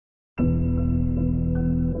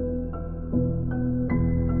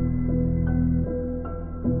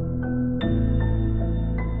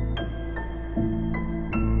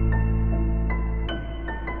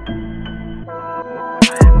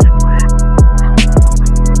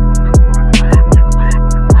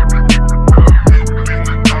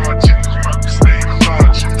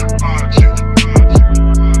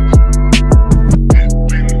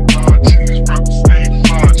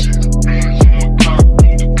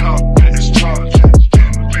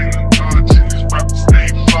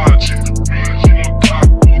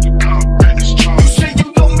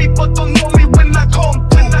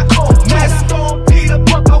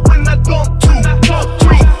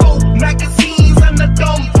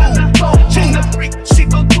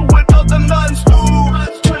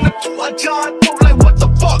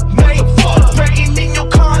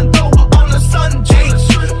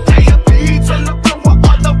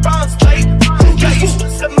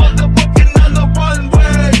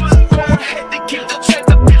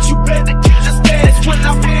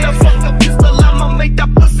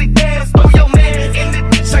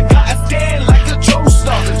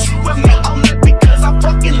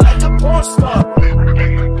don't stop.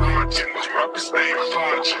 Dippin, dodgin, these rappers stay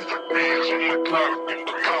flodgin. Hands on the clock, on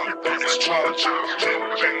the cop that is chargin.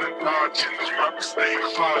 Dippin, dodgin, these rappers stay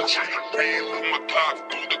flodgin. Hands on the clock,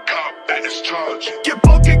 on the cop that is chargin. Get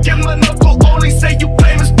broken, get my knuckle, only say you